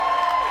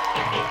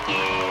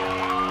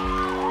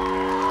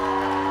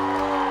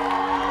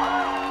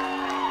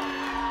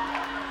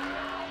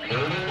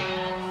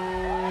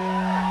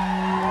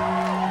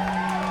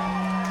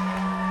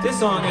This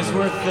song is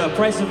worth the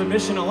price of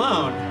admission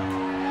alone.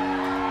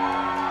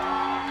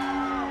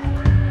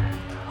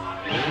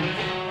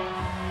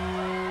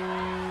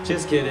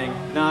 Just kidding,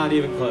 not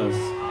even close.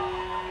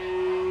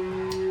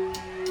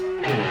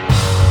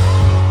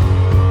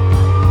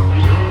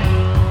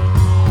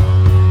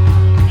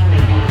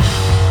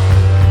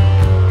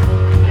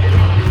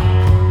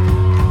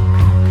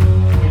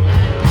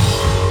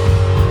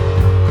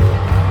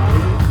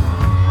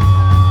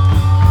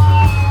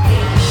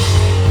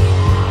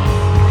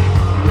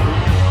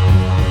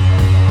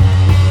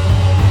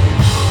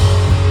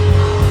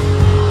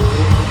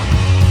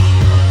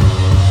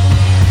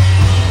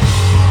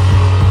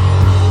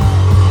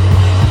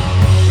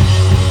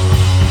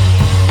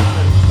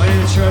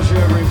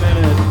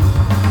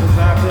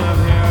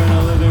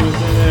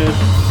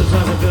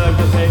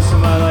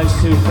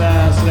 Too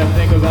fast, and I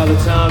think about the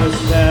time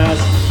that's passed.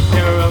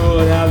 Can't remember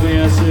what happened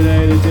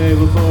yesterday, the day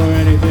before,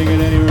 anything at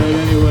any rate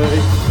anyway.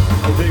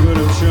 I think what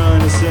I'm trying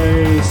to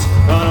say is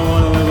I don't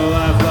want to live a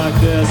life like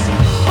this.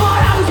 All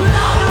I have is when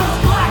I was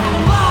black and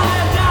the wild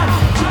and down.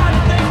 Trying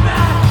to think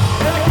back,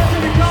 and I kept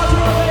getting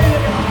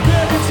controlated.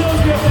 Fear controls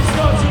me if they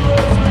start to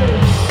lose me.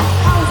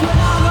 I was when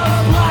I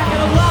was black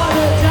and the wild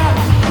and down.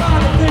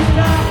 Trying to think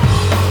back,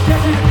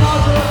 kept getting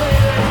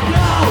controlated.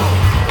 No!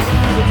 I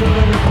never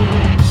done anything.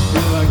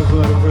 Like a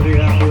bloody pretty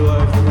happy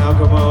life, and how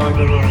come all I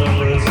can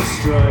remember is a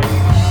strife?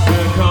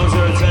 Here it comes,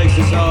 here it takes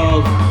its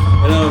hold,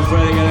 and I'm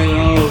afraid of getting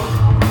old.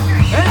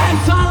 And then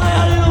finally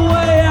I need a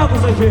way out,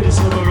 cause I can't just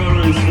let my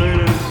memories fade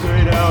in and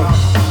fade out.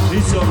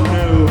 Need something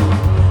new,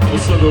 and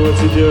something what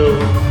to do.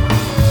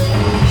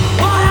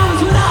 What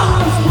happens when I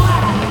was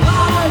black?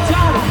 All the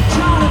time,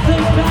 trying to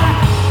think back,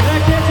 and I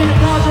can't seem to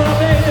conjure up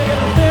anything, and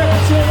the fear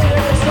controls me,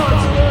 they start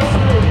to lose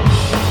me.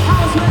 I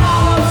was when I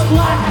was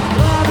black,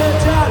 all the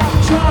time,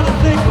 trying to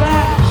think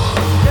back.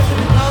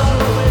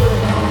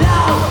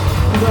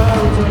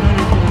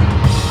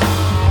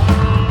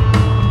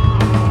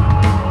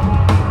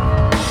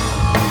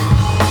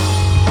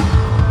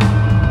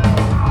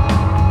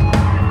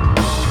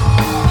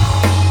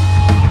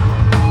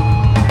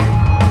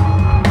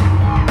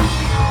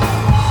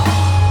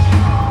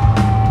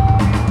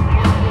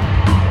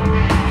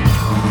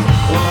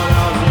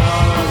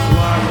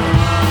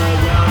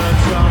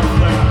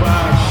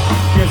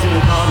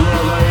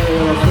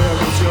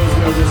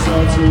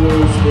 To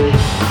lose me.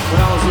 When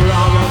I was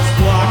around, I was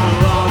blocking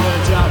around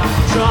and down,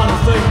 trying to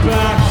think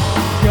back.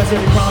 Guess I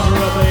can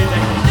conjure up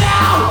anything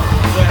now,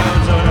 cause I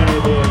haven't done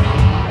anything.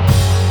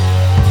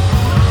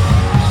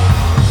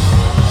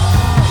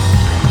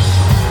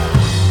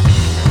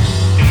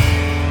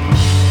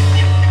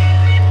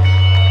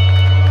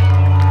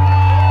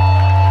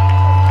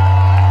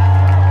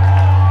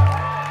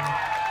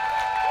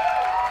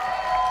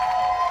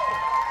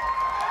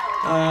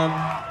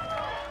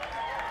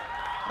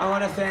 I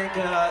want to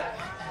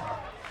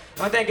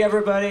thank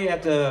everybody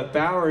at the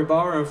Bowery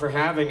Ballroom for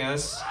having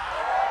us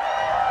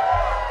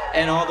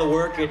and all the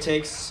work it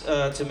takes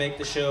to make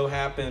the show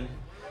happen,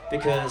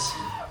 because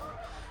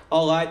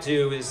all I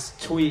do is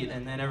tweet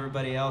and then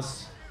everybody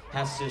else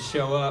has to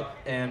show up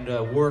and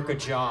work a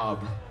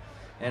job,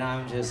 and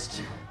I'm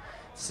just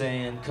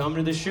saying come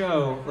to the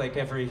show like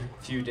every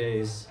few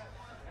days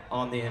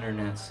on the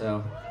internet,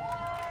 so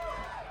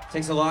it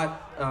takes a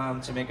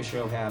lot to make a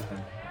show happen.